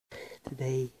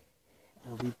Today,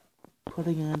 I'll be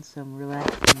putting on some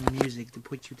relaxing music to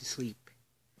put you to sleep.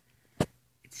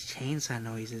 It's chainsaw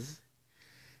noises.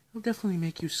 It'll definitely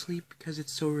make you sleep because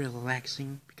it's so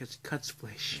relaxing, because it cuts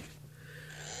flesh.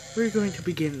 We're going to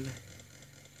begin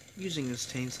using this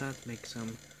chainsaw to make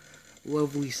some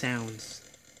lovely sounds.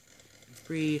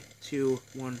 3, 2,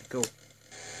 1, go.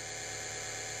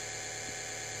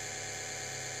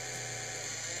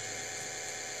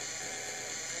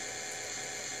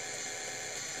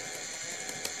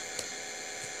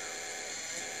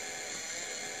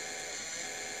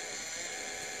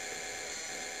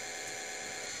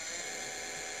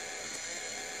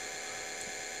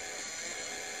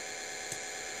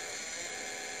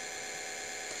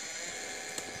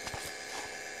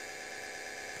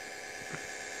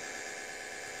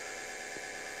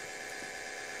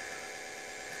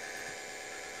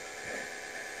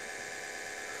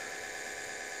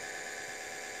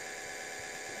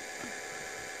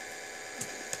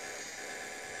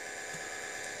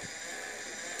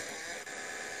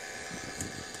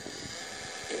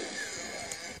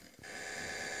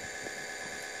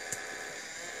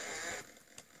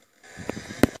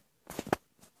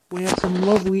 We have some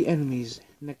lovely enemies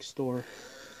next door.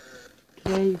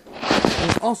 Today,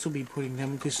 I'll also be putting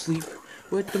them to sleep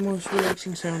with the most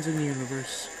relaxing sounds in the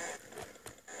universe.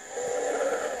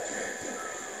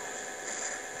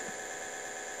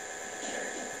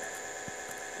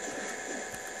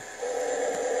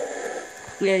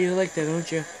 Yeah, you like that,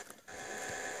 don't you?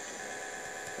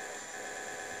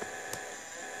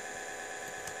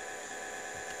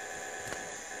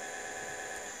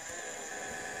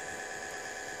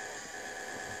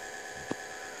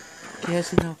 Okay,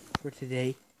 that's enough for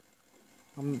today.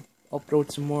 I'll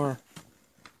upload some more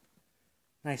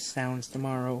nice sounds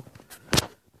tomorrow,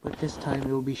 but this time it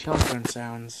will be shotgun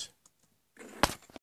sounds.